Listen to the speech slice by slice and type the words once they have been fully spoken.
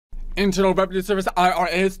Internal Revenue Service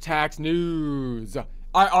IRS tax news.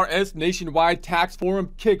 IRS Nationwide Tax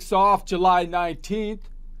Forum kicks off July 19th,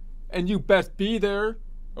 and you best be there,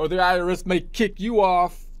 or the IRS may kick you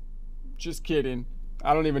off. Just kidding.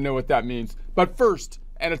 I don't even know what that means. But first,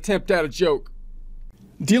 an attempt at a joke.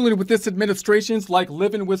 Dealing with this administration's like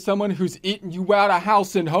living with someone who's eating you out of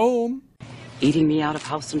house and home. Eating me out of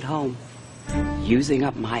house and home. Using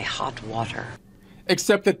up my hot water.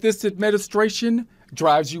 Except that this administration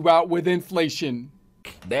drives you out with inflation.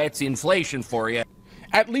 That's inflation for you.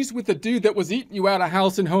 At least with the dude that was eating you out of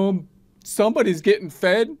house and home, somebody's getting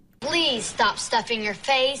fed. Please stop stuffing your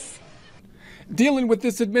face. Dealing with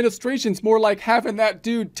this administration's more like having that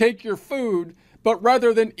dude take your food, but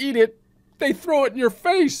rather than eat it, they throw it in your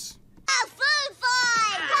face. Oh, food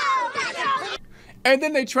fight! And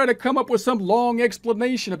then they try to come up with some long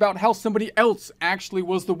explanation about how somebody else actually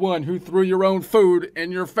was the one who threw your own food in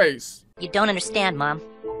your face. You don't understand, Mom.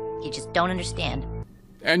 You just don't understand.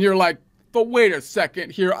 And you're like, but wait a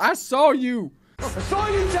second here, I saw you. I saw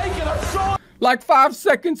you take it, I saw it. Like 5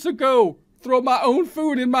 seconds ago, throw my own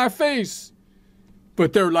food in my face.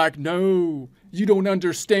 But they're like, no, you don't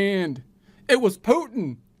understand. It was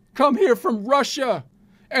Putin, come here from Russia.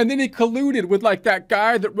 And then he colluded with like that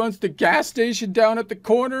guy that runs the gas station down at the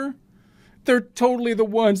corner. They're totally the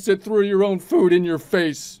ones that threw your own food in your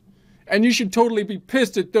face. And you should totally be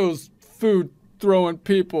pissed at those food throwing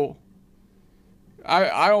people.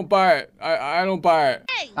 I don't buy it. I don't buy it.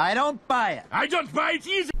 I don't buy it. I don't buy it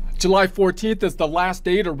either. July 14th is the last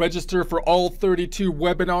day to register for all 32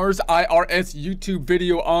 webinars. IRS YouTube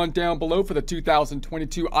video on down below for the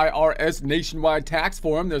 2022 IRS Nationwide Tax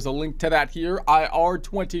Forum. There's a link to that here. IR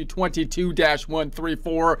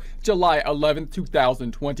 2022-134, July 11th,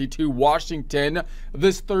 2022, Washington.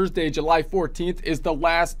 This Thursday, July 14th, is the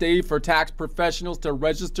last day for tax professionals to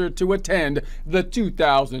register to attend the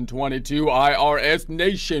 2022 IRS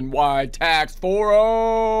Nationwide Tax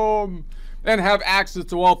Forum and have access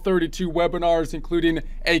to all 32 webinars, including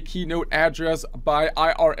a keynote address by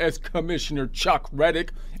IRS Commissioner Chuck Rettig,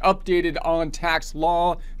 updated on tax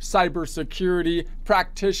law, cybersecurity,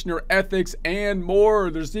 practitioner ethics, and more.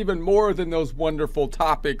 There's even more than those wonderful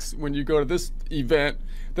topics when you go to this event.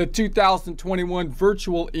 The 2021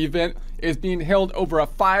 virtual event is being held over a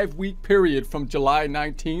 5-week period from July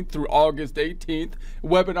 19th through August 18th.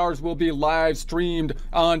 Webinars will be live streamed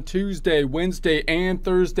on Tuesday, Wednesday, and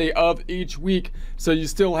Thursday of each week. So you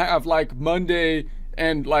still have like Monday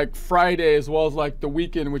and like Friday, as well as like the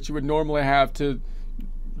weekend, which you would normally have to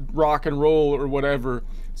rock and roll or whatever.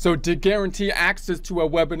 So to guarantee access to a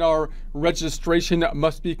webinar, registration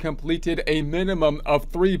must be completed a minimum of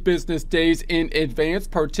 3 business days in advance.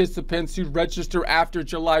 Participants who register after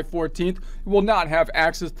July 14th will not have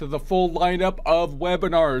access to the full lineup of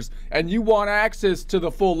webinars. And you want access to the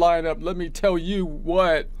full lineup, let me tell you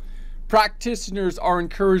what. Practitioners are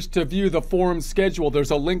encouraged to view the forum schedule.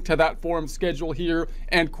 There's a link to that forum schedule here,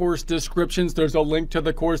 and course descriptions. There's a link to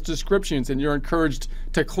the course descriptions, and you're encouraged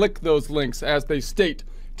to click those links as they state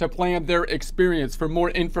to plan their experience. For more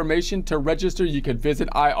information to register, you can visit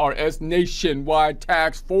IRS Nationwide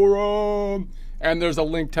Tax Forum, and there's a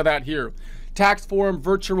link to that here. Tax Forum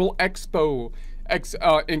Virtual Expo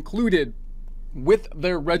included with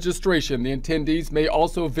their registration. The attendees may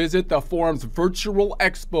also visit the forum's virtual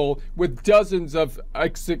expo with dozens of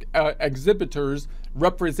exhibitors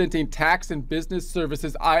representing tax and business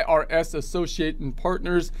services, IRS associate and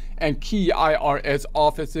partners, and key IRS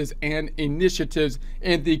offices and initiatives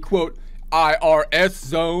in the quote IRS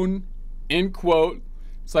zone, end quote.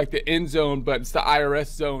 It's like the end zone, but it's the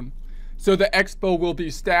IRS zone. So the expo will be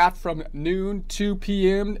staffed from noon, 2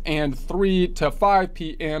 p.m. and 3 to 5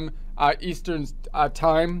 p.m. Eastern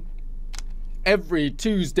time every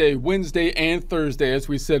Tuesday, Wednesday, and Thursday, as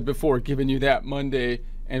we said before, giving you that Monday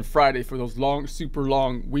and Friday for those long, super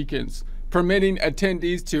long weekends, permitting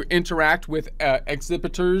attendees to interact with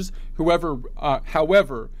exhibitors.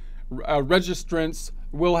 However, registrants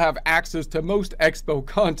will have access to most expo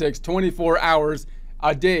context 24 hours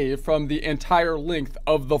a day from the entire length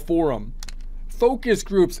of the forum. Focus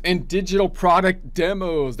groups and digital product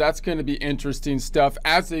demos. That's going to be interesting stuff.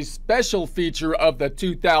 As a special feature of the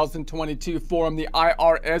 2022 forum, the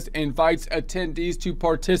IRS invites attendees to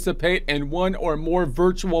participate in one or more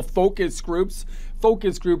virtual focus groups.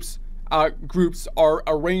 Focus groups are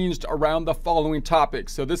arranged around the following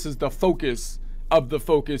topics. So this is the focus of the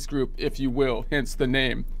focus group, if you will, hence the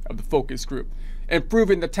name of the focus group.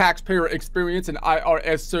 Improving the taxpayer experience in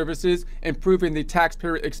IRS services, improving the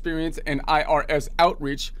taxpayer experience in IRS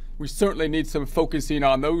outreach. We certainly need some focusing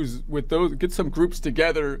on those, get some groups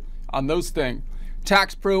together on those things.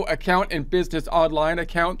 Tax Pro account and business online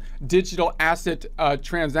account, digital asset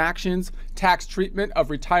transactions, tax treatment of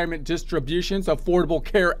retirement distributions, Affordable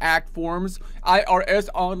Care Act forms, IRS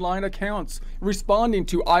online accounts, responding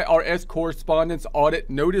to IRS correspondence audit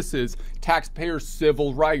notices, taxpayer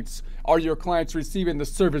civil rights. Are your clients receiving the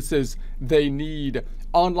services they need?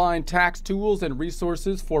 Online tax tools and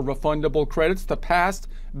resources for refundable credits, the past,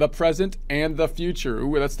 the present, and the future.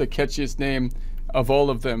 Ooh, that's the catchiest name of all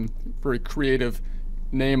of them. Very creative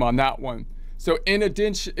name on that one. So in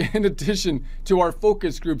addition to our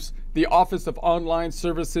focus groups, the Office of Online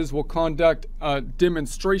Services will conduct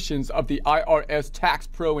demonstrations of the IRS Tax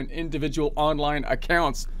Pro and individual online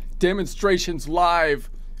accounts, demonstrations live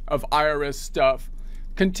of IRS stuff.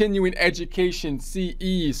 Continuing education,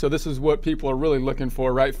 CE. So this is what people are really looking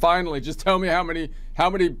for, right? Finally, just tell me how many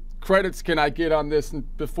credits can I get on this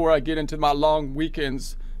before I get into my long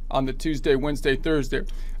weekends on the Tuesday, Wednesday, Thursday.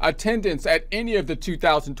 Attendance at any of the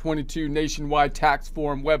 2022 Nationwide Tax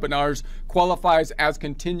Forum webinars qualifies as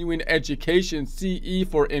continuing education, CE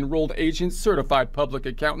for enrolled agents, certified public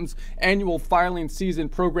accountants, annual filing season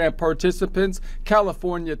program participants,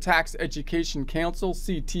 California Tax Education Council,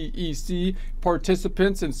 CTEC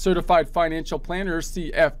participants, and certified financial planners,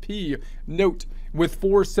 CFP. Note, with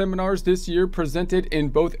 4 seminars this year presented in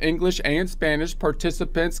both English and Spanish,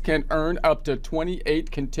 participants can earn up to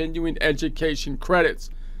 28 continuing education credits.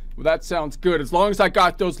 Well, that sounds good, as long as I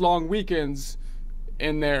got those long weekends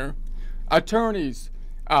in there. Attorneys,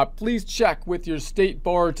 please check with your state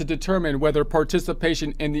bar to determine whether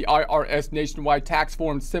participation in the IRS Nationwide Tax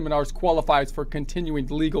Forum seminars qualifies for continuing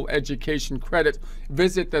legal education credit.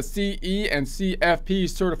 Visit the CE and CFP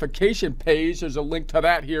certification page. There's a link to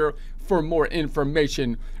that here for more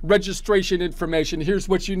information. Registration information. Here's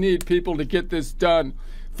what you need, people, to get this done.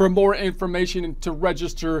 For more information and to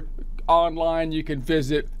register online, you can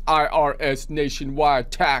visit IRS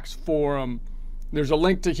Nationwide Tax Forum. There's a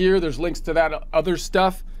link to here. There's links to that other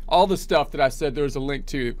stuff. All the stuff that I said there's a link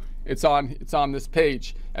to. It's on this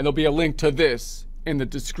page. And there'll be a link to this in the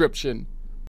description.